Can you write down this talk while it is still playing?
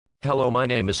Hello, my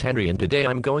name is Henry and today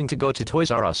I'm going to go to Toys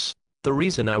R Us. The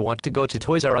reason I want to go to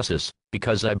Toys R Us is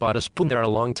because I bought a spoon there a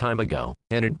long time ago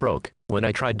and it broke when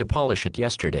I tried to polish it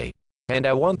yesterday. And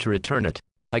I want to return it.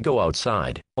 I go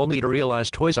outside, only to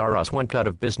realize Toys R Us went out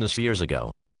of business years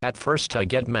ago. At first I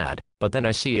get mad, but then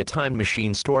I see a time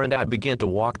machine store and I begin to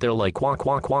walk there like walk.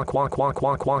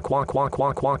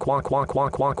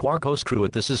 Oh screw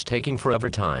it, this is taking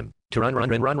forever time to run.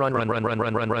 And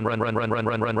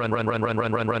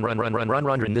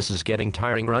this is getting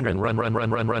tiring.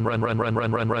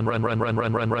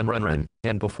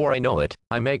 And before I know it,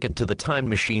 I make it to the time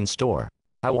machine store.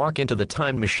 I walk into the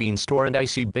time machine store and I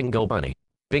see Bingo Bunny.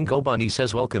 Bingo Bunny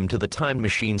says, "Welcome to the time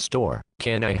machine store.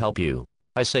 Can I help you?"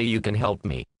 I say, "You can help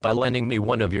me by lending me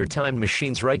one of your time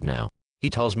machines right now." He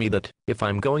tells me that if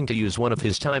I'm going to use one of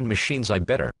his time machines I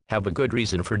better have a good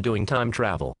reason for doing time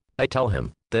travel. I tell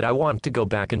him that I want to go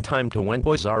back in time to when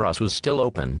Toys R Us was still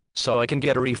open, so I can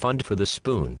get a refund for the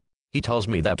spoon. He tells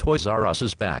me that Toys R Us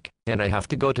is back, and I have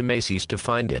to go to Macy's to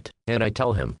find it, and I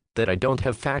tell him that I don't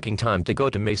have fucking time to go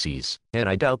to Macy's, and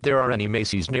I doubt there are any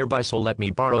Macy's nearby, so let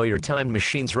me borrow your time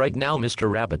machines right now,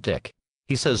 Mr. Rabbit Dick.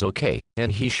 He says okay,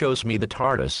 and he shows me the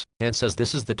TARDIS, and says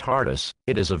this is the TARDIS.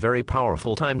 It is a very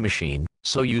powerful time machine,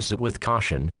 so use it with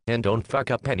caution, and don't fuck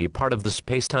up any part of the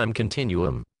space-time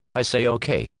continuum. I say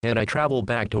okay, and I travel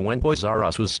back to when Toys R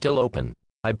Us was still open.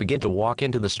 I begin to walk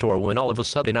into the store when all of a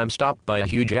sudden I'm stopped by a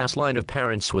huge-ass line of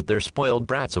parents with their spoiled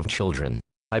brats of children.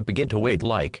 I begin to wait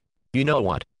like, you know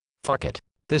what? Fuck it.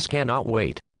 This cannot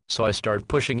wait. So I start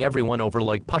pushing everyone over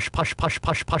like push out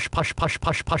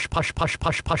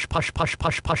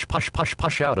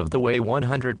of the way.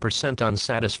 100%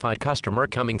 unsatisfied customer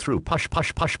coming through.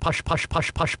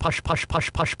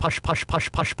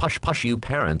 You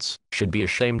parents should be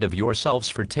ashamed of yourselves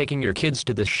for taking your kids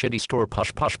to this shitty store.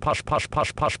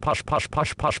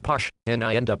 And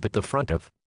I end up at the front of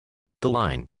the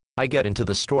line. I get into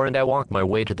the store and I walk my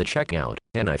way to the checkout,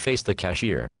 and I face the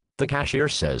cashier. The cashier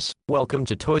says, "Welcome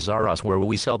to Toys R Us, where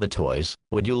we sell the toys.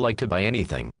 Would you like to buy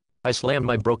anything?" I slam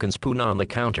my broken spoon on the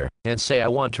counter and say I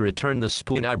want to return the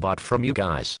spoon I bought from you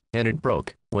guys, and it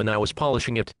broke when I was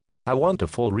polishing it. I want a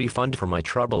full refund for my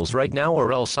troubles right now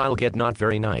or else I'll get not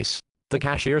very nice. The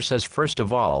cashier says, "First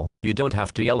of all, you don't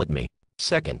have to yell at me.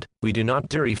 Second, we do not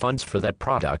do refunds for that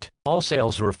product. All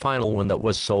sales were final when that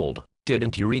was sold.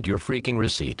 Didn't you read your freaking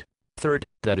receipt? Third,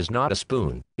 that is not a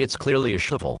spoon, it's clearly a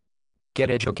shovel. Get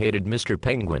educated, Mr.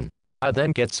 Penguin." I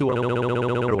then get so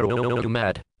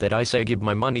mad that I say give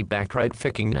my money back right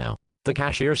ficking now. The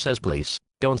cashier says, "Please,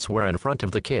 don't swear in front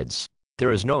of the kids.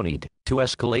 There is no need to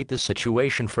escalate the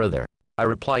situation further." I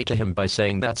reply to him by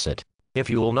saying, "That's it. If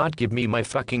you will not give me my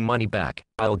fucking money back,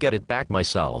 I'll get it back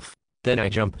myself." Then I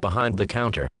jump behind the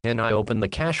counter, and I open the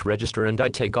cash register and I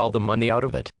take all the money out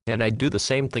of it, and I do the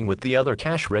same thing with the other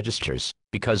cash registers,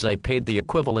 because I paid the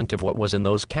equivalent of what was in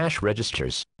those cash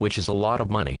registers, which is a lot of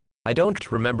money. I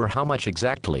don't remember how much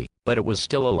exactly, but it was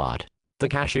still a lot. The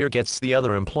cashier gets the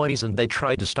other employees and they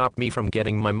tried to stop me from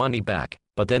getting my money back,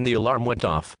 but then the alarm went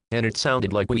off, and it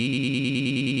sounded like we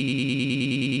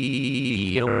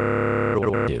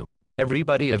do.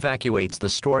 Everybody evacuates the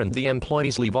store and the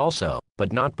employees leave also,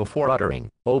 but not before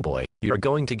uttering, "Oh boy, you're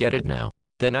going to get it now."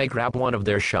 Then I grab one of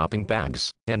their shopping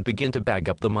bags and begin to bag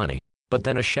up the money. But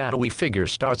then a shadowy figure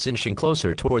starts inching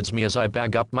closer towards me as I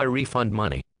bag up my refund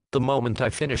money. The moment I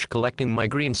finish collecting my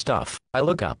green stuff, I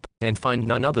look up and find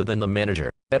none other than the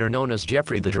manager, better known as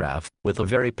Jeffrey the Giraffe, with a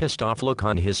very pissed off look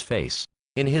on his face.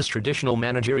 In his traditional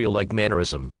managerial-like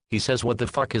mannerism, he says, "What the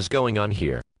fuck is going on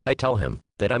here?" I tell him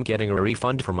that I'm getting a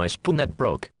refund for my spoon that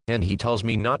broke, and he tells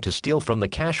me not to steal from the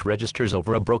cash registers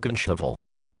over a broken shovel.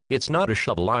 "It's not a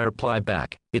shovel," I reply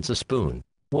back, "it's a spoon.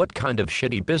 What kind of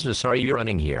shitty business are you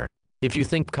running here? If you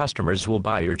think customers will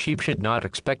buy your cheap shit not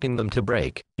expecting them to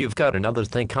break, you've got another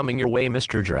thing coming your way,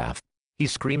 Mr. Giraffe." He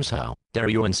screams, "How dare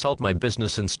you insult my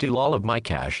business and steal all of my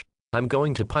cash? I'm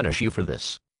going to punish you for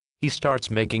this." He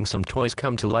starts making some toys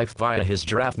come to life via his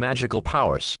giraffe magical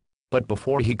powers. But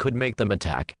before he could make them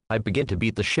attack, I begin to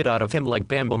beat the shit out of him like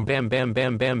bam bam bam bam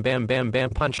bam bam bam bam bam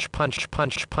punch punch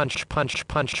punch punch punch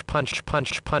punch punch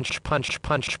punch punch punch punch punch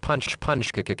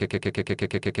punch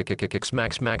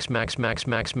smack smack smack smack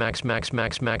smack smack smack smack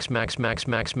smack smack smack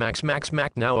smack smack smack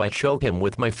smack. Now I choke him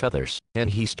with my feathers, and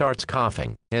he starts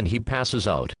coughing, and he passes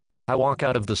out. I walk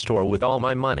out of the store with all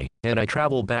my money, and I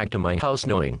travel back to my house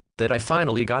knowing that I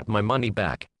finally got my money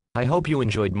back. I hope you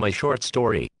enjoyed my short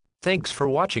story. Thanks for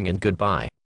watching and goodbye.